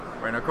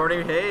Right now,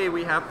 Courtney, hey,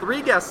 we have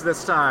 3 guests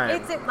this time.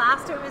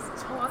 Last it was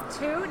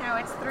 2, now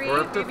it's 3.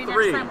 We're up to Maybe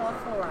 3. next time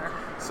we'll 4.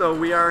 So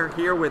we are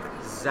here with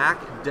Zach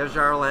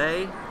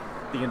Desjarlais,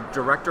 the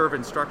Director of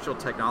Instructional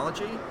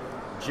Technology,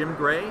 Jim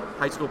Gray,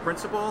 High School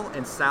Principal,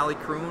 and Sally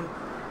Kroon,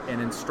 an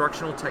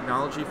Instructional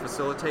Technology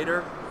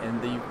Facilitator in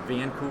the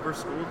Vancouver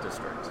School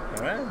District.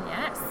 All right.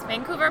 Yes,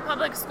 Vancouver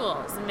Public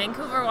Schools in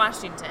Vancouver,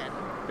 Washington.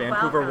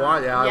 Vancouver,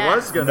 Welcome. yeah, Yes. I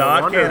was going to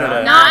Not wonder Canada.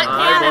 that. Not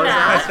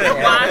I was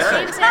Canada,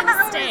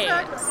 Washington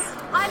State.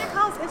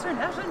 Idaho's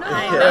international.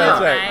 I Yeah, know,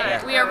 that's right?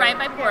 right. We are right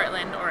by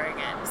Portland,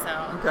 Oregon,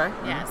 so Okay.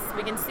 yes,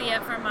 we can see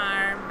it from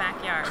our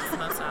backyards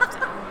most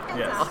often.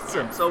 Yes.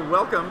 Awesome. So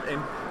welcome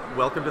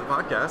to the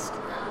podcast.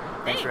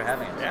 Thanks for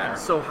having us. Yeah.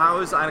 So how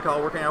is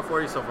Inacall working out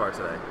for you so far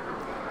today?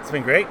 It's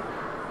been great.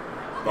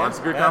 Lots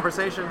of good Yeah.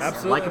 conversations,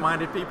 Absolutely.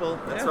 like-minded people.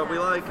 That's Yeah. what we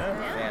like. Yeah.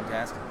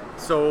 Fantastic.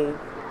 So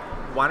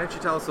why don't you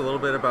tell us a little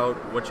bit about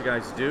what you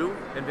guys do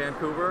in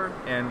Vancouver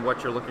and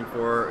what you're looking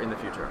for in the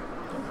future?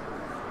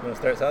 You want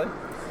to start, Sally?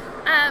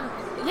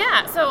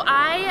 So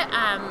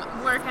I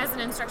work as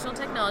an instructional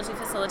technology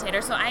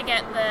facilitator, so I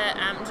get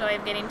the joy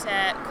of getting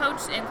to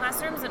coach in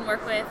classrooms and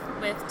work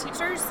with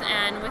teachers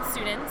and with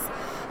students.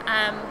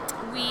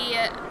 We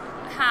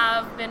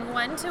have been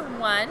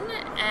one-to-one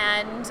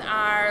and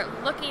are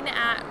looking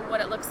at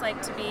what it looks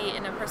like to be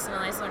in a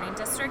personalized learning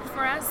district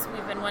for us.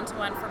 We've been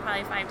one-to-one for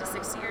probably 5 to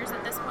 6 years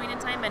at this point in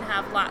time and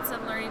have lots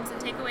of learnings and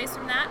takeaways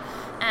from that.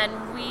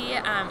 And we,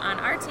 on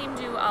our team,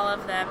 do all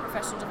of the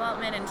professional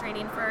development and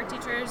training for our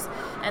teachers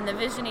and the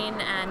visioning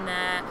and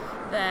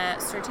the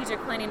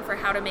strategic planning for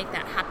how to make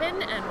that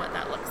happen and what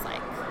that looks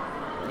like.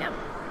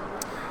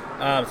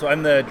 Yeah. So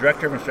I'm the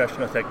Director of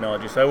Instructional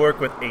Technology. So I work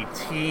with a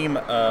team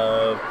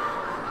of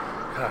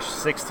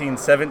 16,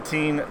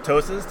 17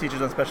 TOSAs,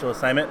 Teachers on Special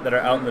Assignment, that are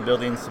out in the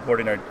buildings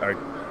supporting our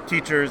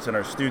teachers and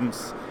our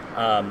students,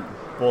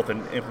 both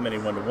in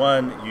implementing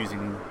one-to-one,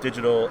 using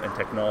digital and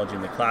technology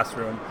in the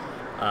classroom.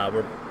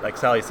 We're, like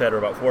Sally said, we're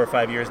about 4 or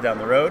 5 years down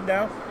the road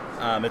now.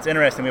 It's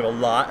interesting, we have a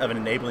lot of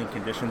enabling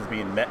conditions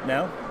being met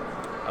now.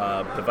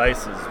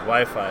 Devices,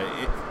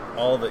 Wi-Fi,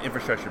 all the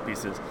infrastructure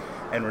pieces.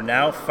 And we're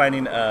now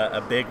finding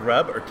a big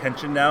rub or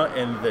tension now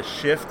in the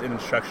shift in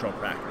instructional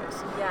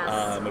practice,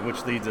 Yes.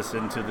 which leads us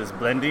into this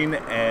blending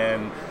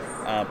and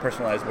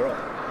personalized world.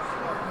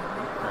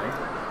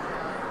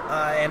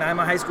 And I'm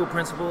a high school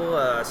principal,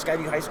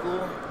 Skyview High School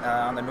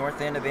on the north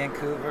end of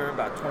Vancouver,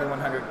 about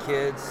 2,100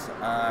 kids.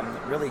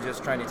 Really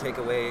just trying to take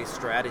away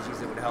strategies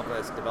that would help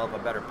us develop a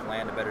better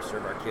plan to better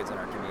serve our kids in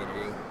our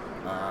community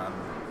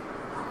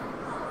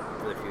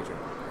for the future.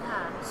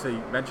 So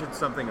you mentioned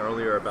something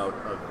earlier about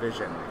a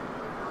vision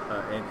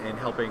and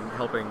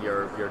helping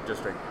your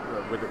district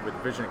with the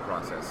visioning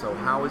process. So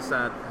how is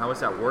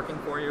that working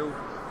for you?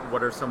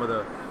 What are some of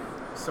the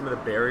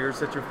barriers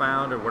that you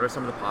found, or what are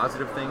some of the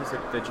positive things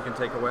that you can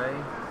take away?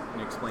 Can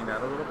you explain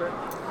that a little bit?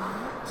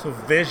 So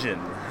vision.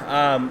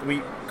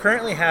 We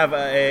currently have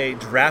a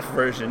draft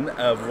version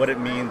of what it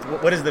means.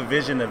 What is the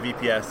vision of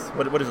VPS?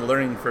 What is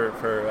learning or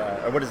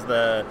what is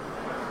the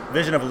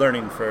vision of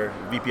learning for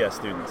VPS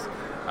students?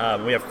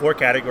 We have 4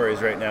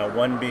 categories right now.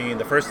 One being,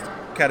 the first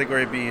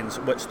category being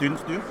what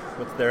students do,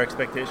 what's their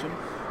expectation,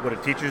 what do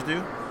teachers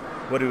do,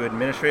 what do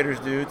administrators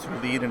do to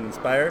lead and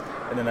inspire,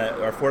 and then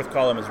our 4th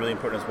column is really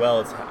important as well.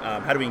 It's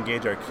how do we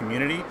engage our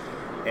community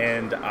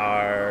and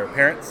our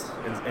parents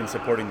in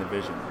supporting the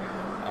vision.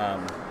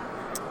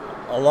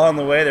 Along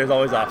the way, there's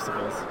always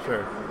obstacles,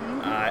 sure.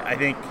 I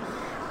think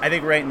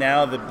right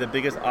now the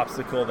biggest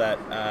obstacle that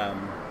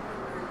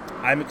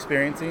I'm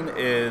experiencing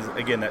is,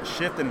 again, that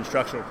shift in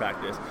instructional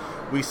practice.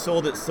 We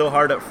sold it so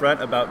hard up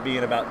front about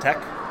being about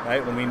tech,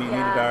 right? When we needed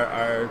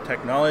our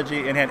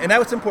technology in hand. And that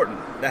was important.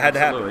 That had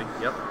Absolutely.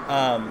 to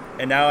happen. Yep.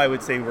 And now I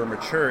would say we're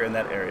mature in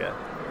that area.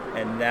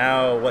 And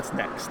now what's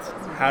next?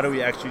 How do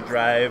we actually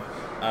drive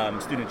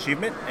student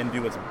achievement and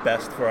do what's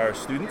best for our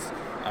students?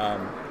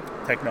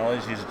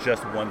 Technology is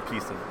just one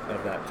piece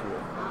of that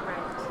tool.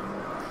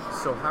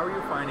 So how are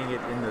you finding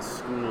it in the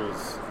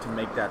schools to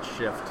make that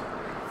shift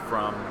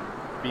from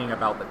being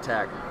about the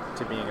tech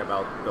to being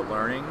about the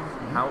learning?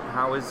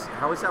 How is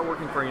that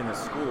working for you in the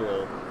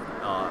school?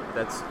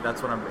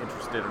 That's what I'm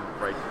interested in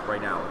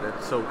right now.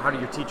 So how do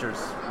your teachers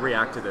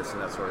react to this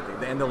and that sort of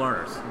thing, and the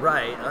learners?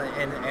 Right,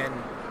 and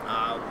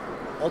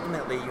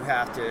ultimately you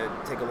have to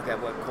take a look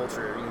at what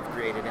culture you've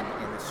created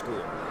in the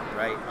school,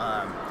 right?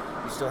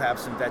 You still have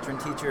some veteran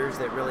teachers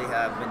that really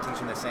have been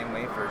teaching the same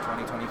way for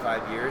 20,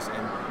 25 years,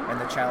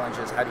 and the challenge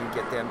is how do you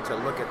get them to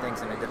look at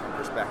things in a different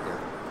perspective?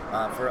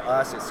 For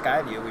us at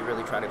Skyview, we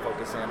really try to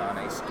focus in on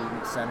a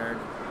student-centered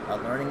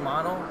learning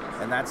model,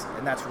 and that's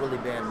really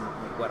been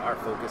what our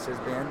focus has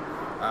been.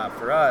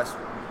 For us,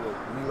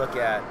 we look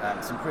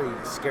at some pretty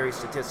scary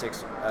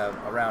statistics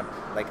around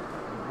like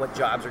what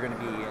jobs are going to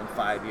be in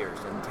 5 years,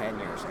 in 10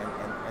 years,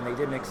 and they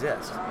didn't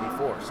exist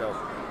before. So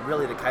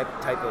really the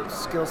type of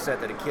skill set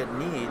that a kid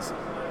needs,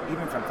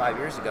 even from 5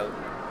 years ago,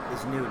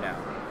 is new now,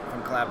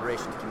 from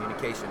collaboration to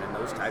communication and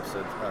those types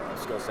of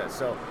skill sets.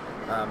 So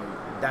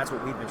that's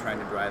what we've been trying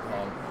to drive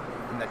home,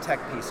 and the tech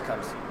piece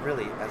comes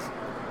really as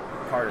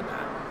part of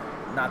that.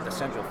 not the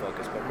central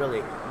focus, but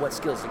really what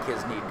skills the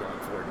kids need going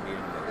forward to be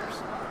innovators.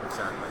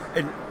 Exactly.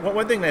 And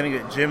one thing I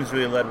think that Jim's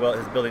really led well at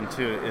his building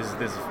too is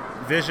this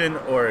vision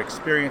or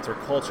experience or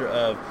culture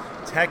of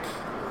tech.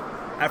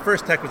 At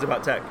first, tech was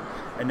about tech,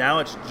 and now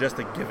it's just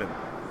a given.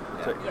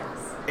 Yeah. So, Yes.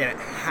 and it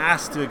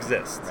has to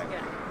exist. Right.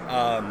 Yeah.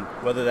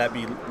 Whether that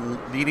be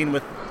leading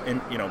with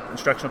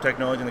instructional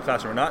technology in the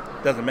classroom or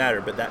not, doesn't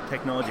matter. But that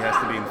technology has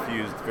to be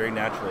infused very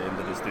naturally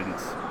into the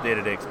students'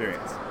 day-to-day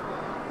experience.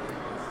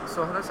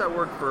 So how does that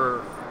work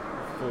for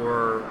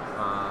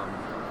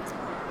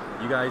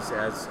you guys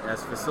as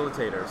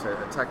facilitators,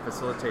 a tech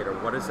facilitator?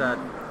 What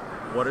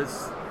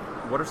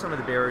are some of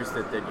the barriers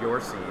that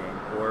you're seeing,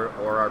 or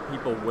are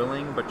people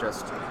willing but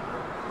just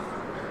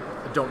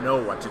don't know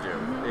what to do?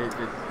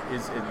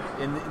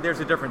 And there's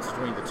a difference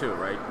between the two,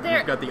 right?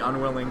 You've got the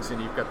unwillings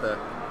and you've got the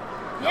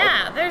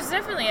Yeah, there's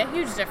definitely a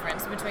huge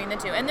difference between the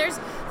two, and there's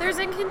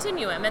a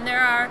continuum, and there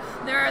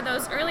are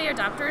those early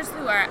adopters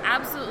who are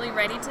absolutely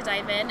ready to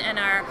dive in and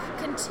are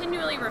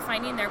continually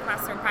refining their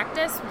classroom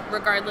practice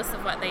regardless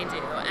of what they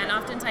do. And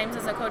oftentimes,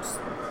 as a coach,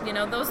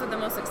 those are the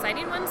most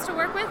exciting ones to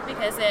work with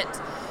because it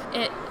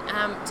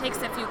takes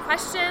a few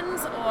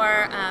questions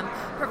or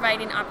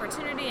providing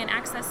opportunity and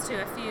access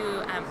to a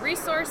few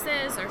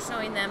resources or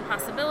showing them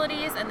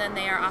possibilities, and then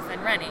they are off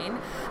and running.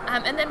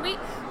 And then we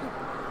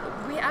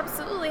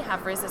absolutely have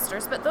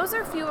resistors, but those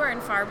are fewer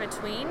and far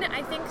between.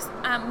 I think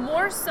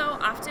more so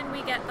often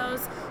we get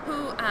those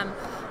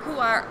who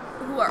are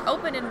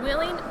open and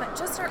willing, but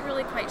just aren't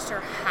really quite sure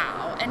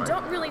how, and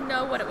don't really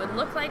know what it would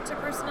look like to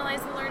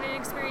personalize the learning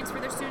experience for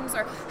their students,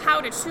 or how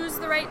to choose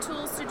the right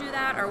tools to do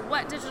that, or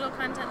what digital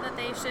content that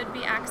they should be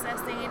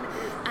accessing.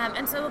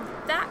 And so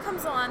that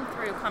comes along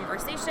through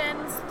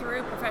conversations,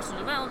 through professional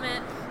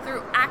development,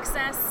 through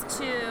access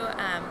to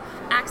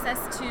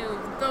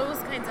those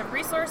kinds of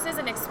resources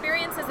and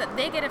experiences that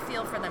they get a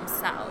feel for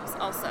themselves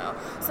also.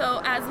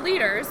 So as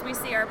leaders, we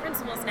see our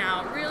principals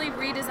now really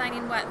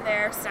redesigning what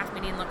their staff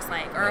meeting looks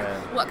like, or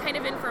what kind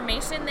of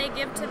information they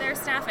give to their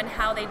staff and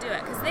how they do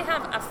it, because they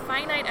have a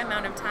finite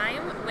amount of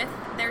time with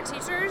their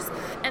teachers,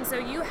 and so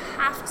you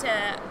have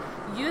to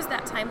use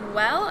that time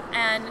well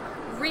and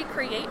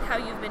recreate how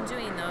you've been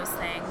doing those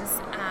things.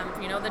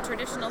 The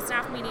traditional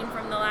staff meeting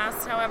from the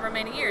last however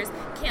many years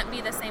can't be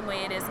the same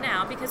way it is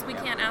now, because we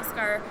can't ask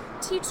our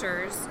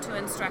teachers to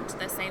instruct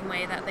the same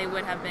way that they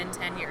would have been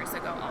 10 years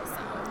ago also.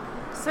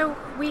 So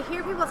we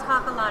hear people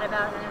talk a lot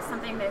about, and it's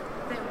something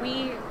that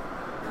we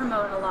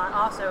promote a lot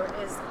also,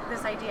 is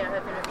this idea of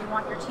if you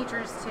want your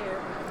teachers to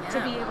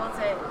be able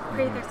to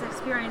create this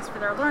experience for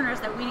their learners,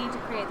 that we need to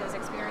create those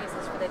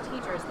experiences for the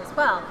teachers as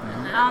well.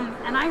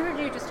 And I heard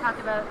you just talk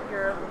about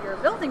your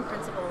building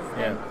principals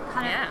and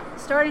kind of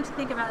starting to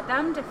think about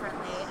them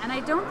differently. And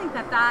I don't think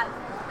that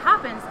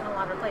happens in a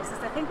lot of places.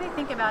 I think they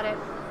think about it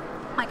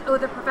like,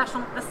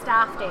 the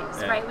staff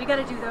days, right? We got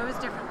to do those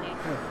differently.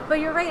 But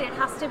you're right, it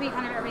has to be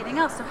kind of everything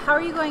else. So how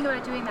are you going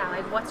about doing that?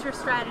 Like, what's your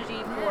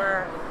strategy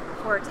for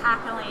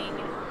tackling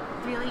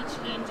really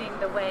changing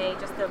the way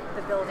just the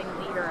building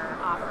leader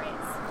operates?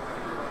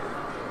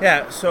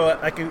 Yeah, so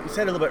like you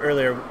said a little bit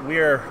earlier, we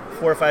are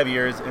 4 or 5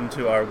 years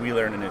into our We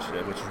Learn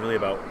initiative, which is really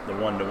about the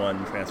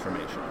one-to-one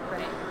transformation.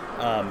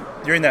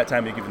 Right. During that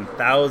time, we've given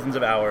thousands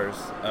of hours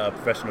of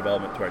professional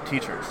development to our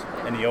teachers,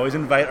 and you always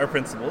invite our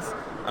principals.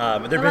 They're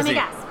busy. Let me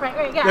guess.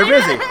 Right, yeah. They're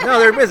busy. No,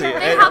 they're busy.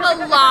 They have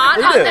a lot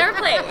They on do. their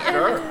plate.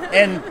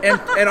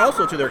 And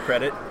also, to their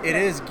credit, it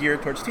is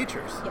geared towards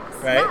teachers,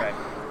 Yes. right?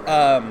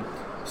 Yeah.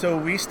 So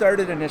we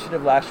started an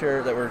initiative last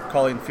year that we're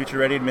calling Future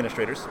Ready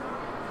Administrators.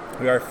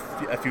 We are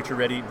a Future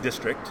Ready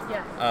district,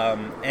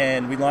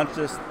 and we launched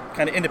this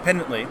kind of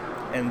independently,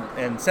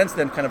 and since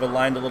then kind of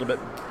aligned a little bit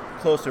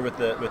closer with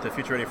the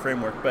Future Ready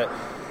framework. But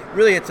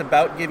really, it's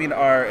about giving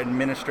our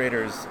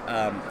administrators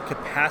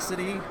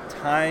capacity,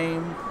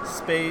 time,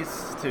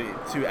 space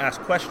to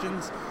ask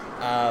questions.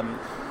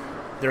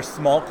 They're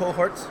small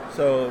cohorts,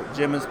 so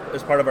Jim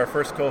is part of our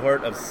first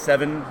cohort of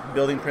 7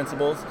 building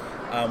principals.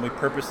 We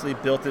purposely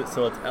built it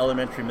so it's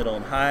elementary, middle,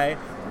 and high.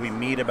 We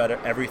meet about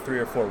every 3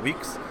 or 4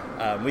 weeks.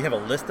 We have a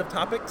list of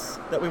topics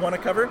that we want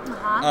to cover,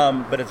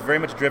 but it's very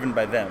much driven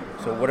by them.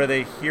 So what are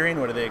they hearing?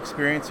 What are they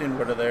experiencing?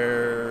 What are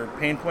their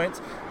pain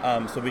points?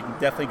 So we can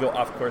definitely go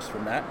off course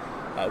from that.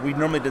 We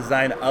normally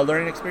design a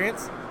learning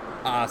experience.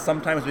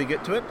 Sometimes we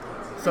get to it.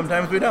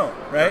 Sometimes we don't,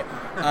 right?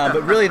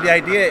 But really the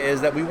idea is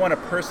that we want to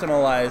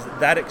personalize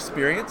that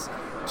experience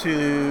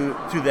to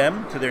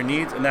them, to their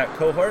needs in that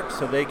cohort,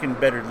 so they can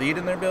better lead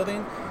in their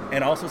building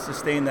and also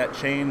sustain that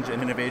change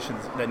and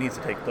innovations that needs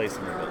to take place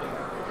in their building.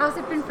 How's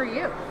it been for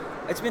you?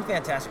 It's been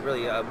fantastic,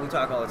 really. We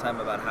talk all the time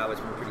about how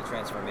it's been pretty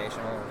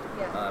transformational.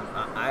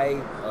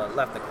 I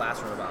left the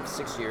classroom about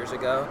 6 years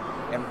ago,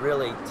 and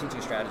really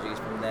teaching strategies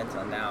from then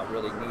till now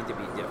really need to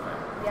be different.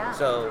 Yeah.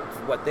 So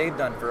what they've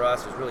done for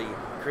us is really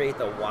create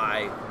the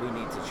why we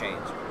need to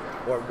change,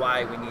 or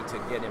why we need to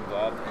get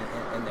involved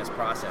in this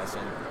process.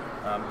 And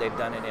They've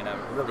done it in a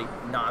really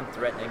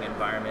non-threatening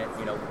environment.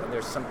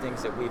 There's some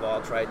things that we've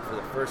all tried for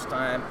the first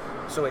time.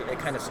 So it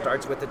kind of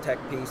starts with the tech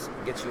piece,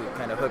 gets you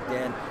kind of hooked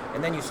in,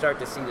 and then you start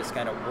to see this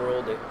kind of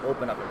world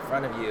open up in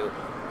front of you.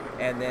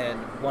 And then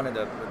one of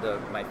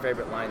my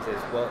favorite lines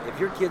is, well, if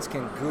your kids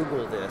can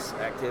Google this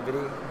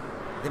activity,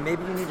 then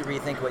maybe you need to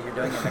rethink what you're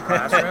doing in the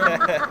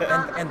classroom.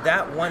 and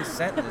that one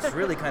sentence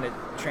really kind of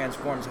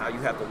transforms how you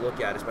have to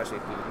look at, especially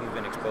if you've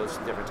been exposed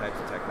to different types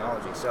of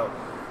technology. So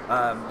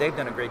they've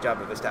done a great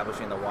job of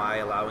establishing the why,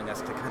 allowing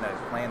us to kind of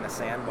play in the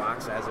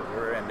sandbox, as it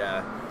were,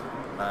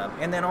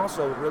 and then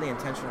also really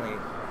intentionally,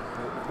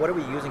 what are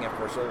we using it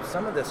for? So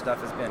some of this stuff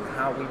has been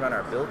how we run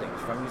our buildings,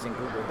 from using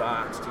Google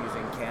Docs to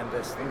using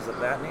Canvas, things of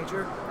that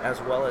nature,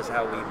 as well as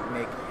how we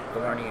make the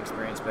learning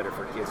experience better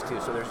for kids too.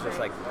 So there's just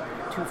like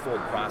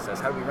twofold process.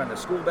 How do we run the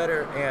school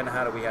better, and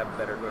how do we have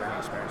better learning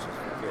experiences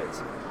for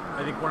kids?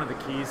 I think one of the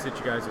keys that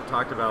you guys have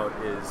talked about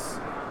is,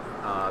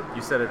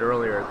 you said it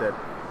earlier, that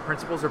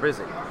principals are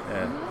busy.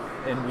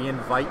 Yeah. And we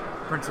invite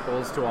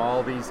principals to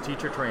all these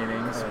teacher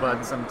trainings,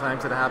 but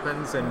sometimes it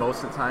happens, and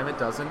most of the time it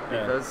doesn't,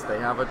 because they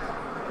have a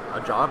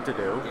job to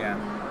do. Yeah.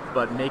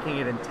 But making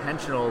it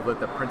intentional that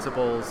the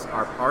principals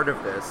are part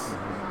of this,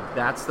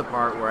 that's the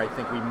part where I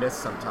think we miss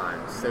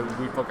sometimes. So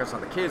we focus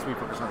on the kids, we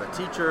focus on the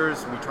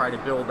teachers, we try to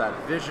build that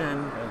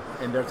vision,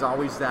 and there's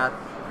always that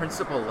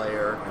principal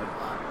layer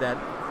that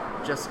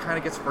just kind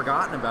of gets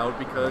forgotten about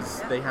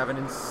because they have an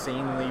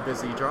insanely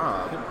busy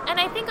job. And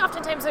I think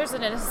oftentimes there's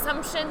an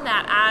assumption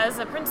that as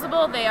a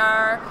principal they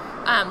are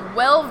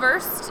well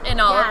versed in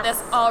all of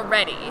this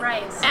already.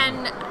 Right.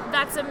 And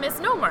that's a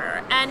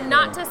misnomer. And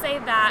not to say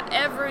that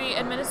every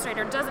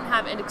administrator doesn't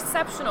have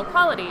exceptional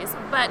qualities,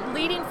 but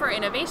leading for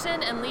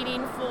innovation and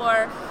leading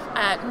for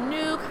a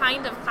new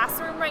kind of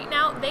classroom right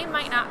now, they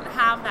might not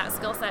have that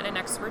skill set and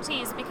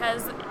expertise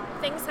because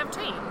things have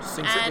changed.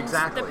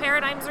 Exactly. The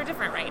paradigms are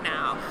different right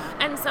now.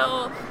 And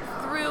so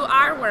through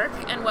our work,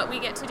 and what we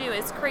get to do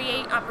is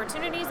create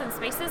opportunities and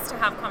spaces to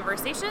have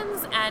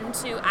conversations and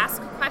to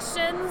ask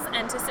questions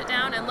and to sit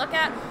down and look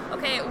at,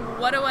 okay,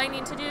 what do I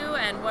need to do,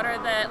 and what are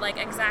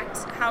the exact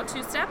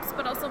how-to steps,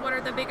 but also what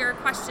are the bigger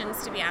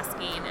questions to be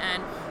asking,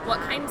 and what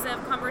kinds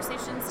of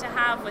conversations to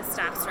have with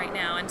staffs right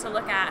now, and to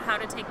look at how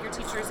to take your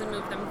teachers and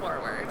move them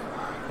forward.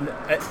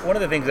 One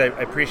of the things I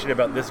appreciate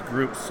about this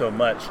group so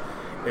much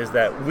is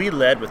that we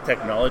led with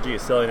technology,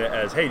 selling it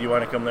as, hey, do you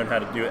want to come learn how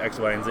to do X,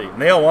 Y, and Z?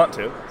 And they all want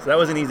to, so that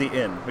was an easy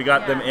in. We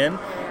got them in,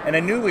 and I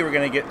knew we were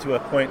going to get to a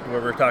point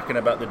where we're talking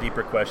about the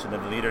deeper question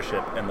of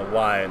leadership and the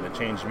why and the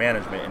change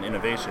management and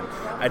innovation.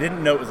 I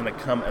didn't know it was going to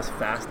come as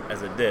fast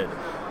as it did.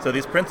 So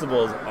these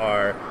principals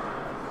are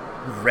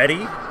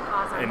ready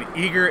and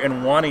eager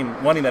and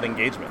wanting that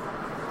engagement.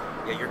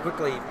 Yeah, you're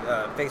quickly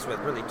faced with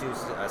really two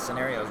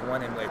scenarios.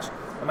 One in which,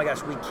 oh my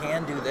gosh, we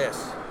can do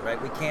this, right?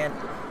 We can.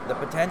 The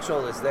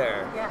potential is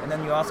there, and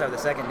then you also have the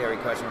secondary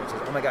question, which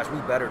is, oh my gosh, we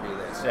better do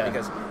this,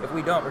 because if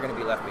we don't, we're going to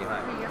be left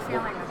behind. You're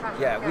feeling the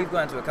pressure. Yeah, we've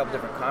gone to a couple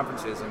different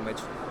conferences in which,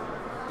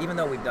 even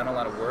though we've done a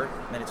lot of work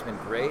and it's been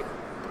great,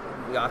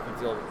 we often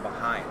feel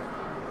behind,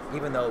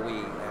 even though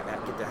we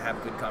get to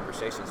have good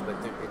conversations. But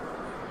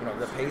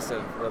the pace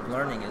of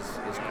learning is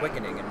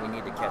quickening, and we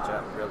need to catch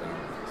up, really.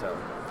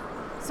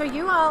 So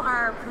you all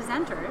are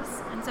presenters,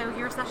 and so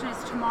your session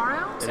is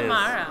tomorrow?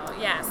 Tomorrow,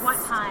 yes.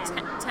 What time?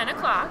 10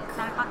 o'clock.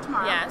 10 o'clock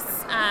tomorrow?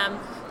 Yes.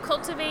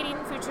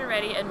 Cultivating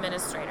Future-Ready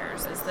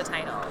Administrators is the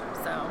title.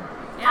 So,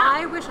 yeah.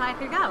 I wish I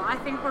could go. I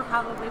think we're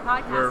probably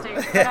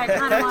podcasting, but I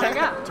kind of want to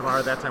go. Tomorrow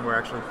at that time we're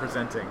actually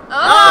presenting.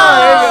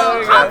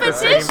 Oh,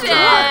 competition!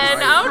 Time.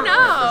 Oh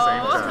no!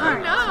 Oh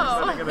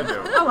no! What are you gonna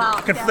do? Oh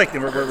well.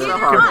 Conflicting. It's a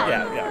hard one.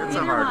 Yeah. It's a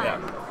hard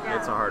one.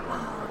 It's a hard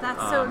one.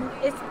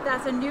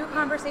 That's a new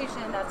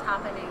conversation that's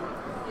happening,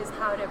 is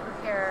how to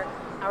prepare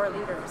our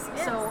leaders.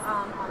 Yes. So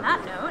on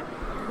that note,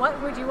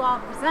 what would you all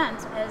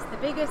present as the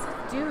biggest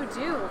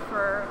do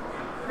for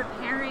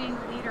preparing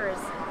leaders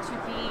to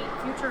be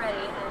future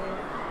ready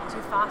and to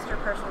foster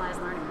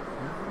personalized learning?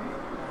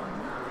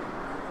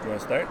 You want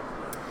to start?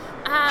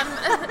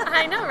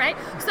 I know, right?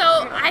 So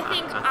I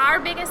think our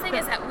biggest thing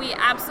is that we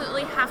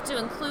absolutely have to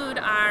include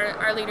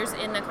our leaders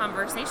in the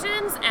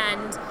conversations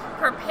and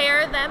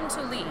prepare them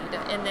to lead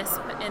in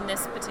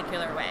this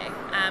particular way.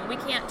 We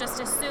can't just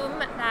assume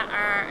that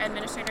our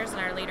administrators and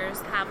our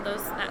leaders have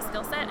that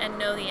skill set and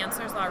know the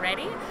answers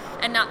already,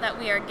 and not that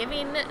we are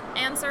giving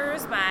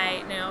answers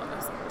by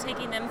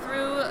taking them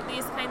through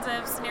these kinds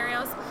of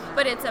scenarios,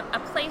 but it's a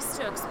place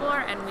to explore,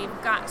 and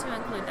we've got to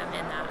include them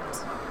in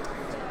that.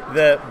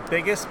 The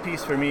biggest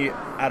piece for me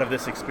out of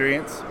this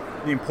experience,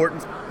 the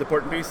important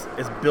piece,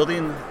 is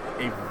building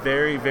a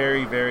very,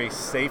 very, very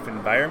safe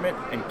environment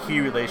and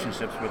key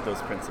relationships with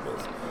those principals.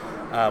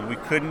 We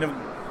couldn't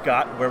have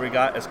got where we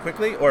got as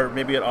quickly, or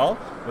maybe at all,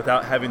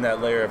 without having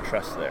that layer of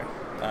trust there.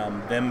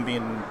 Them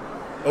being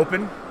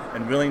open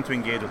and willing to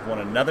engage with one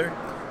another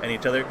and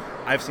each other.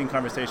 I've seen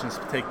conversations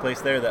take place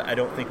there that I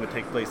don't think would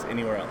take place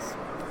anywhere else.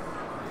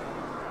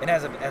 And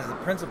as a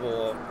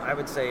principal, I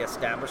would say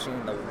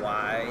establishing the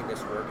why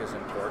this work is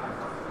important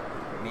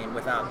I mean,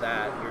 without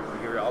that,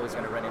 you're always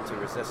going to run into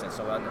resistance.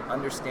 So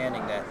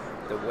understanding that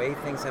the way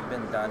things have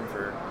been done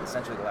for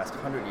essentially the last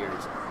 100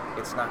 years,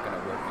 it's not going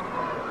to work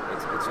anymore.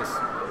 It's just,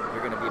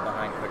 you're going to be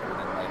behind quicker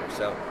than later.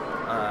 So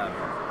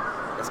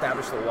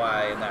establish the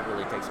why, and that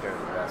really takes care of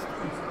the rest.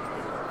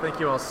 Thank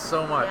you all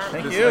so much. Yeah.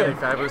 Thank This you. has been a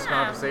fabulous Yeah.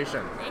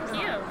 conversation. Thank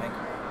you. Thank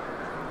you.